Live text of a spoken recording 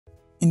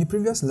In the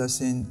previous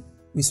lesson,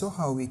 we saw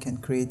how we can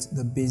create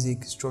the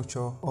basic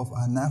structure of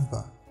our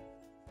navbar.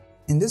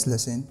 In this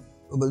lesson,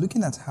 we'll be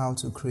looking at how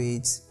to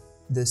create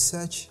the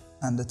search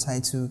and the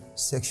title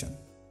section.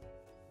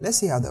 Let's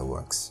see how that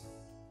works.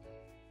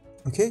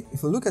 Okay,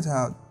 if we look at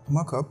our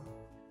mockup,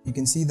 you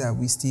can see that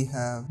we still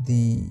have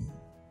the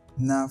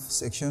nav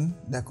section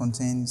that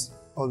contains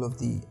all of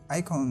the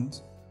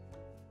icons.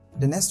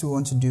 The next we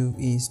want to do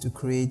is to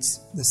create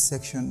the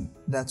section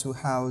that will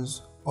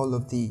house all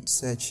of the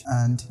search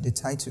and the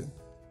title.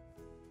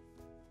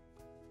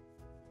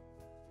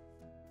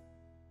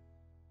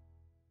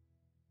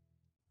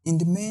 In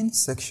the main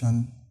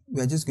section, we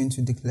are just going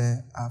to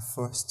declare our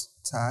first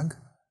tag.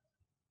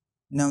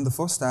 Now the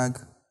first tag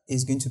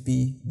is going to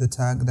be the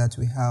tag that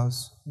we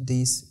house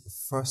this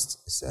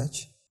first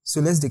search. So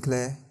let's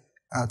declare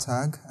our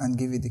tag and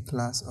give it the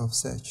class of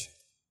search.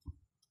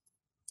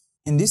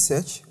 In this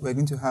search, we're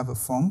going to have a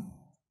form.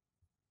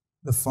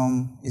 The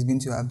form is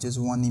going to have just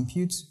one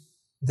input.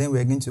 Then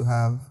we're going to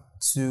have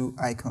two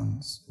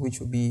icons, which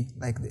will be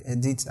like the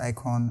edit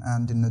icon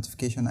and the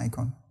notification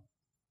icon.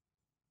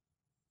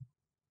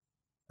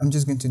 I'm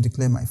just going to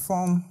declare my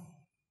form,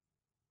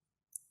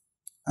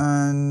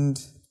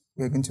 and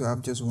we're going to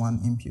have just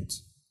one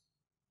input.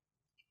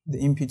 The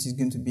input is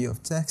going to be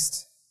of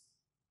text.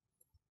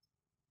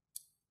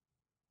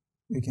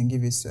 We can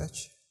give it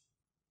search.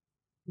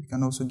 We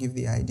can also give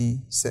the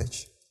ID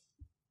search.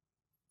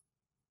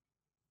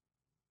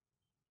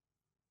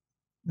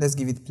 Let's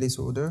give it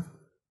placeholder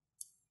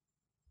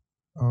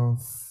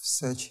of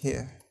search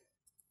here.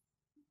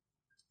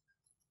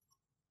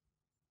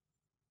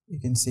 You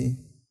can see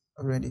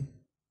already.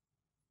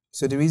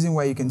 So the reason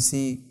why you can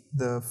see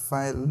the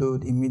file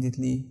load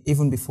immediately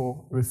even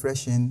before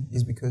refreshing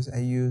is because I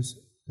use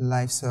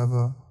live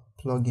server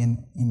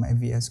plugin in my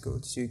VS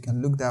Code. So you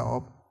can look that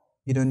up.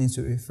 You don't need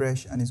to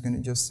refresh, and it's going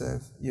to just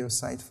serve your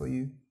site for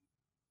you.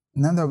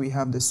 Now that we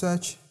have the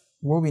search,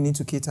 what we need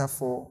to cater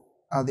for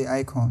are the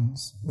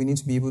icons. We need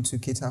to be able to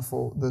cater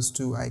for those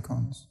two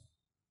icons.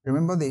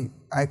 Remember the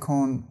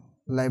icon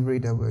library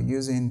that we're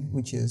using,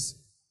 which is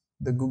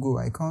the Google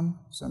icon.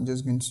 So I'm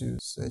just going to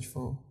search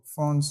for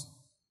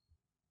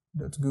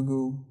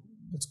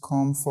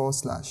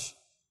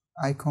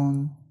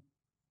fonts.google.com/icon.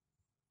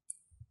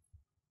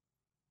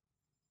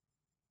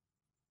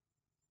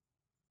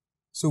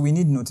 So we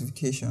need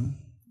notification.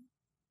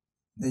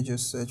 Let's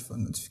just search for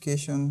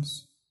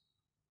notifications,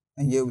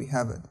 and here we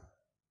have it.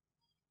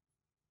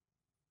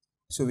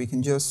 So we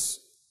can just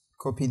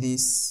copy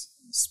this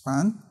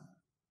span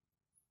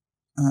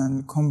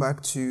and come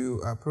back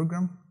to our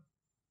program.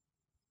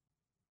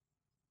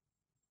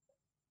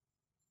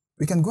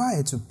 We can go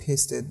ahead to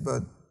paste it,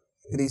 but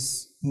it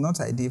is not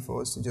ideal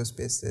for us to just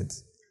paste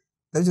it.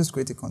 Let's just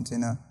create a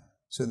container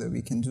so that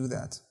we can do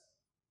that.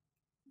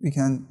 We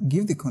can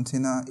give the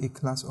container a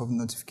class of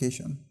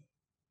notification.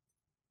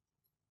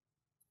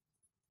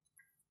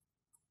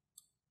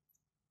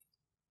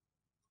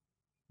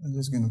 I'm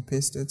just going to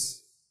paste it.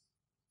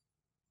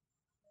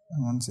 I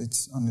want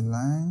it on the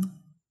line.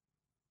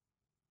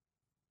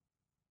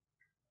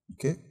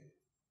 Okay,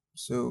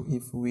 so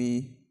if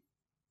we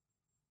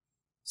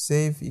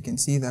save, you can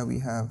see that we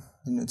have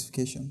the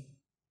notification.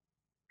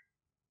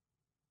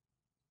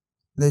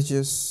 Let's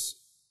just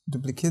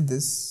duplicate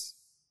this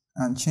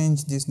and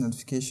change this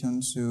notification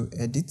to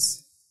edit.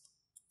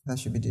 That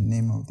should be the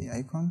name of the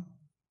icon.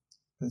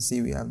 You can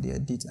see we have the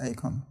edit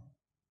icon.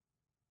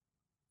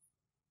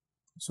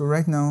 So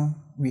right now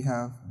we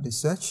have the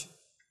search,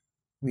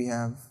 we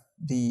have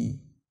the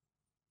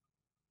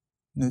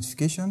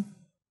notification,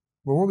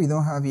 but what we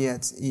don't have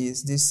yet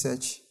is this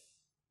search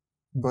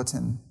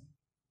button.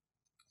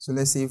 So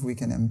let's see if we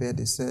can embed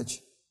the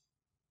search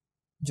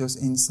just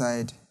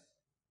inside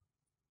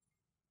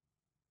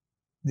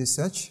the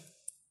search.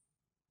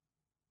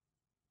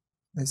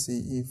 Let's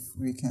see if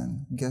we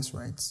can guess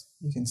right.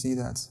 You can see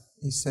that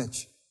it's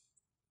search.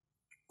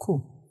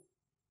 Cool.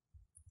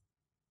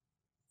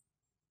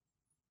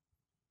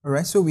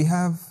 Alright, so we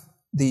have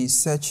the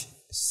search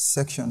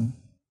section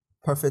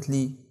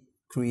perfectly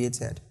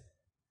created.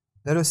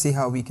 Let us see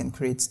how we can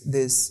create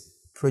this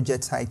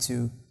project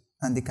title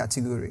and the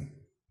category,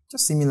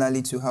 just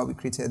similarly to how we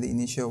created the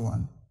initial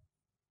one.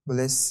 But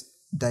let's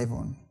dive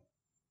on.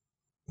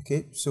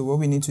 Okay, so what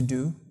we need to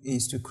do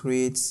is to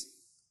create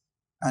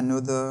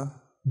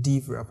another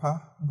div wrapper,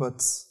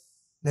 but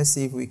let's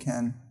see if we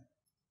can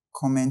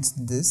comment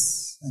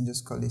this and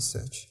just call it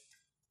search.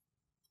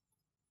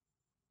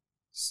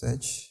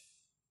 Search.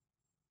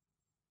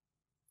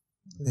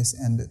 Let's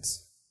end it.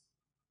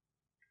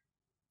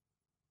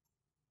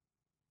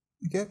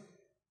 Okay.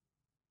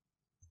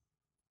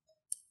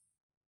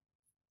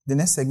 The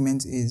next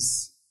segment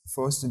is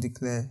for us to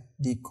declare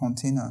the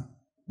container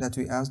that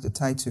we house the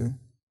title. You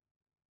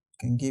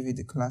can give it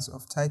the class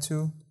of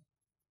title.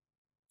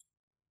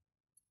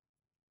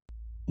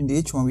 In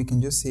the H1, we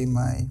can just say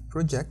my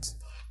project.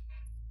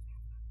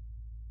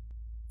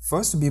 For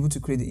us to be able to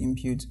create the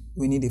input,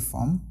 we need a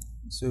form.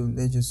 So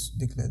let's just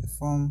declare the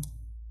form.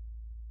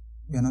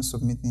 We are not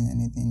submitting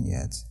anything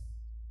yet.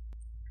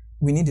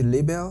 We need a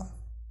label.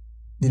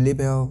 the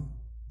label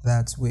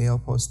that will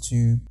help us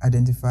to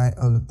identify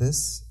all of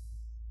this.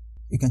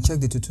 You can check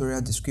the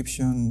tutorial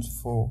description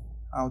for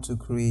how to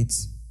create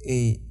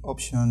a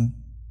option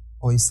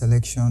or a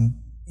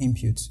selection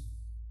input.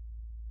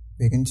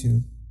 We're going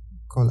to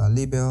call our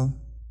label.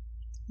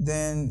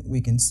 Then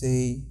we can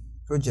say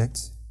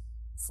project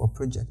for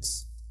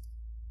projects.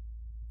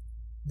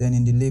 Then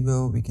in the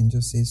label, we can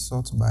just say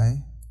sort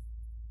by.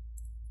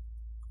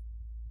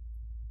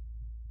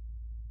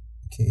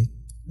 Okay,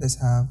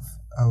 let's have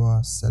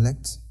our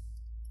select.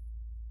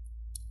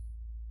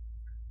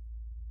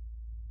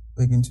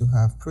 We're going to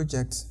have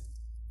project,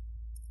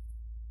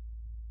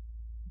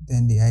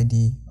 then the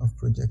ID of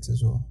project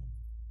as well.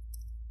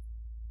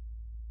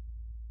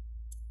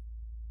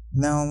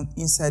 Now,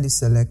 inside the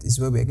select is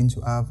where we're going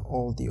to have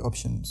all the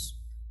options.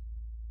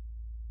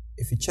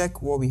 If you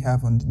check what we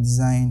have on the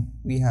design,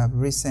 we have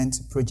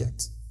recent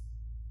project.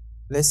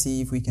 Let's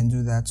see if we can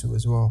do that too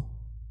as well.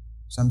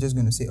 So I'm just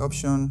going to say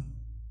option.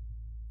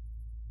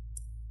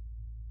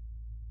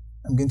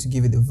 I'm going to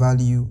give it the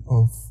value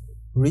of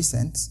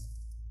recent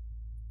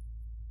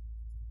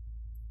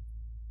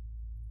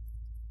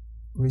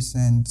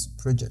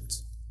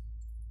project.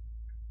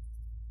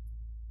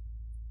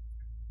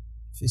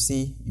 If you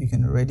see, you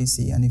can already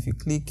see, and if you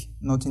click,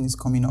 nothing is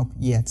coming up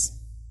yet.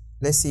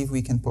 Let's see if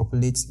we can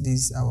populate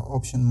this our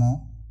option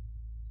more.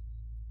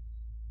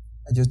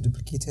 I just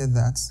duplicated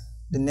that.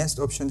 The next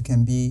option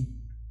can be,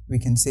 we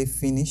can say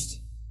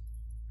finished.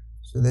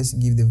 So let's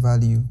give the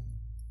value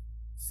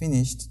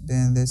finished,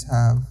 then let's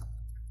have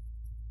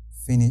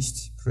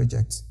finished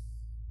project.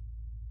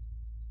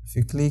 If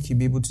you click, you'll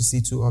be able to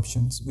see two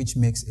options, which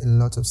makes a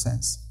lot of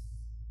sense.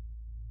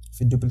 If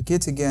you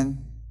duplicate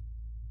again,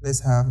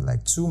 let's have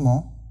like two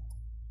more.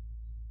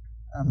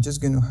 I'm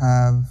just going to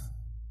have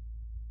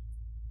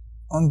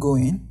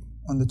ongoing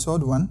on the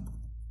third one.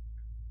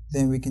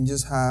 Then we can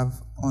just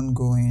have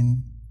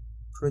ongoing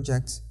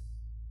project.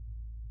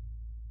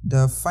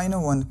 The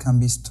final one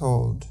can be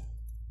stalled.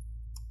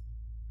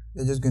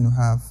 They're just going to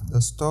have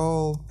the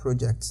stall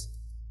project.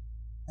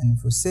 And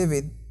if we save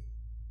it,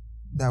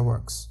 that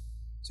works.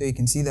 So you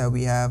can see that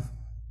we have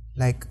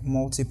like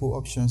multiple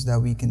options that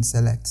we can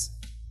select.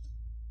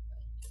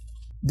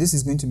 This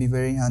is going to be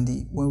very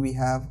handy when we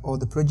have all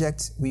the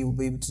projects. We will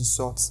be able to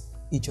sort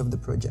each of the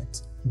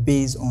projects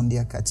based on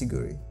their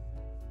category.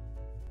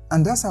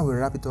 And that's how we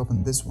wrap it up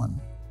on this one.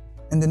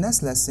 In the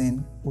next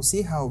lesson, we'll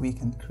see how we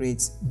can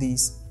create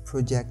this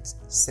project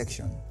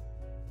section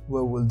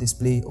where we'll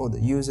display all the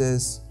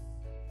users,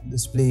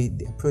 display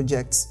their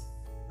projects,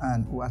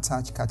 and we'll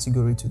attach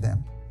category to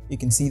them. You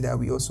can see that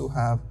we also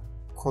have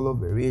color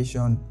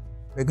variation.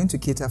 We're going to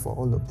cater for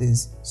all of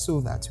this so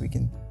that we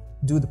can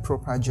do the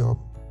proper job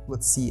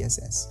with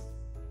CSS.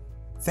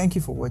 Thank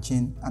you for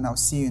watching, and I'll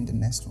see you in the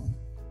next one.